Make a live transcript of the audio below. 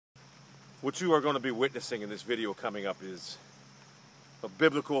What you are going to be witnessing in this video coming up is of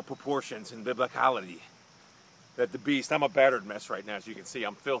biblical proportions and biblicality. That the beast, I'm a battered mess right now, as you can see.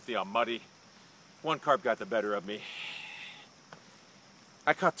 I'm filthy, I'm muddy. One carp got the better of me.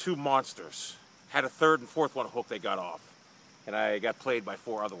 I caught two monsters. Had a third and fourth one hook they got off. And I got played by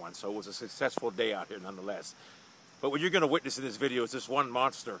 4 other ones, so it was a successful day out here nonetheless. But what you're going to witness in this video is this one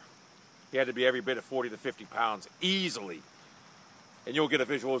monster. He had to be every bit of 40 to 50 pounds, easily. And you'll get a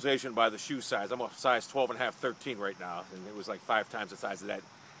visualization by the shoe size. I'm a size 12.5, 13 right now, and it was like 5 times the size of that.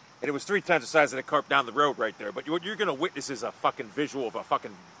 And it was 3 times the size of the carp down the road right there. But what you're going to witness is a fucking visual of a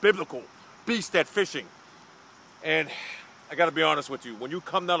fucking biblical beast at fishing. And I got to be honest with you, when you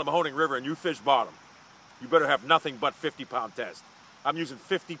come down the Mahoning River and you fish bottom, you better have nothing but 50-pound test. I'm using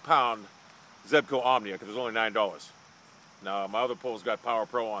 50-pound Zebco Omnia because it was only $9. Now, my other pole's got Power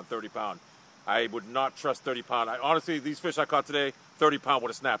Pro on 30-pound. I would not trust 30-pound. Honestly, these fish I caught today, 30-pound would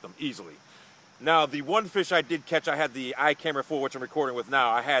have snapped them easily. Now, the one fish I did catch, I had the iCamera 4, which I'm recording with now.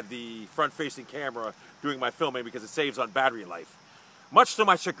 I had the front-facing camera doing my filming because it saves on battery life. Much to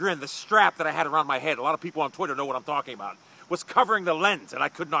my chagrin, the strap that I had around my head, a lot of people on Twitter know what I'm talking about, was covering the lens, and I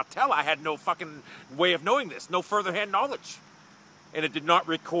could not tell. I had no fucking way of knowing this, no further-hand knowledge. And it did not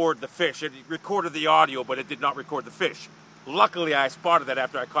record the fish. It recorded the audio, but it did not record the fish. Luckily, I spotted that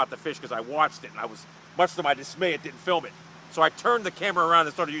after I caught the fish because I watched it, and I was, much to my dismay, it didn't film it. So I turned the camera around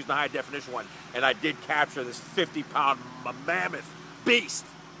and started using the high-definition one, and I did capture this 50-pound mammoth beast.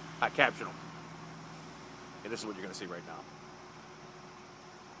 I captured him. And this is what you're going to see right now.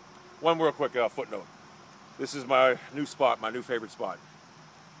 One real quick footnote. This is my new spot, my new favorite spot.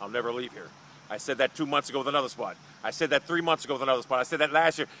 I'll never leave here. I said that 2 months ago with another spot. I said that 3 months ago with another spot. I said that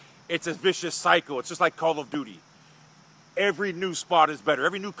last year. It's a vicious cycle. It's just like Call of Duty. Every new spot is better.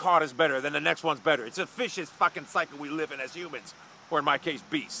 Every new caught is better. Then the next one's better. It's a vicious fucking cycle we live in as humans. Or in my case,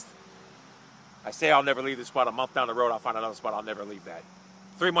 beasts. I say I'll never leave this spot. A month down the road, I'll find another spot. I'll never leave that.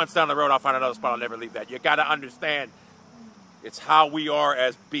 3 months down the road, I'll find another spot. I'll never leave that. You got to understand, it's how we are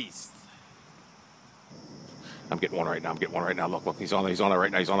as beasts. I'm getting one right now. I'm getting one right now. Look, he's on there right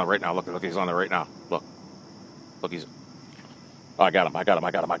now. He's on there right now. Look, he's on there right now. Look, he's. Oh, I got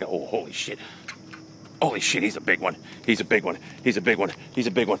him. Oh, holy shit. Holy shit, he's a big one. He's a big one. He's a big one. He's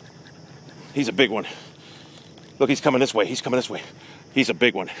a big one. He's a big one. Look, he's coming this way. He's coming this way. He's a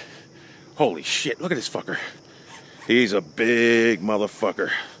big one. Holy shit, look at this fucker. He's a big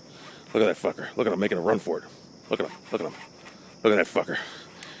motherfucker. Look at that fucker. Look at him making a run for it. Look at him. Look at him. Look at that fucker.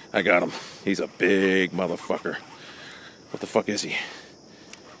 I got him. He's a big motherfucker. What the fuck is he?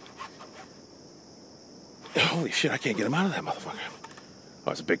 Holy shit, I can't get him out of that motherfucker.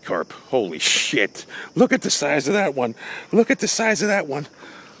 Oh, it's a big carp. Holy shit. Look at the size of that one. Look at the size of that one.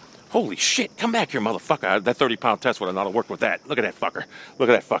 Holy shit. Come back here, motherfucker. That 30-pound test would have not worked with that. Look at that fucker. Look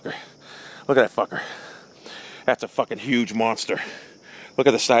at that fucker. Look at that fucker. That's a fucking huge monster. Look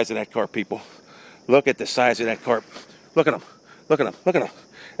at the size of that carp, people. Look at the size of that carp. Look at him. Look at him. Look at him.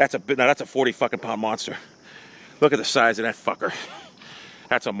 That's a 40 fucking pound monster. Look at the size of that fucker.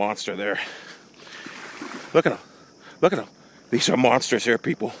 That's a monster there. Look at him. Look at him. These are monsters here,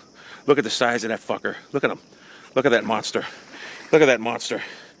 people. Look at the size of that fucker. Look at him. Look at that monster. Look at that monster.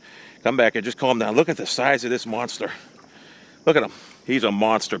 Come back and just calm down. Look at the size of this monster. Look at him. He's a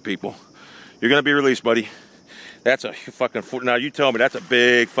monster, people. You're going to be released, buddy. That's a fucking... Now, you tell me that's a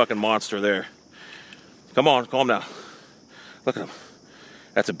big fucking monster there. Come on, calm down. Look at him.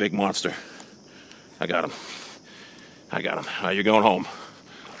 That's a big monster. I got him. I got him. All right, you're going home.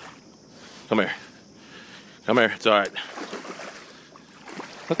 Come here. Come here. It's all right.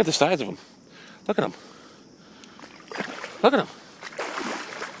 Look at the size of him. Look at him. Look at him.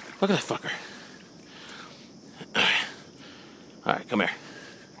 Look at that fucker. All right, come here.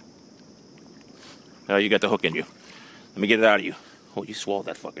 Oh, you got the hook in you. Let me get it out of you. Oh, you swallowed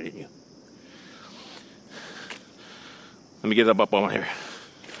that fucker, didn't you? Let me get it up on here.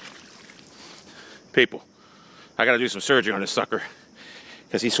 People, I gotta do some surgery on this sucker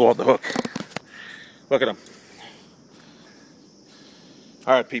because he swallowed the hook. Look at him.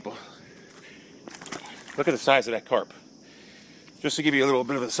 All right, people. Look at the size of that carp. Just to give you a little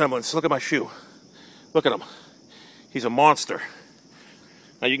bit of a semblance, look at my shoe. Look at him. He's a monster.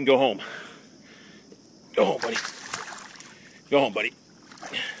 Now you can go home. Go home, buddy. Go home, buddy.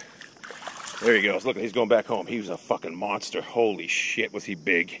 There he goes. Look, he's going back home. He was a fucking monster. Holy shit, was he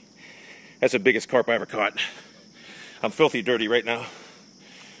big. That's the biggest carp I ever caught. I'm filthy dirty right now.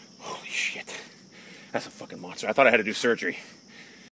 Holy shit. That's a fucking monster. I thought I had to do surgery.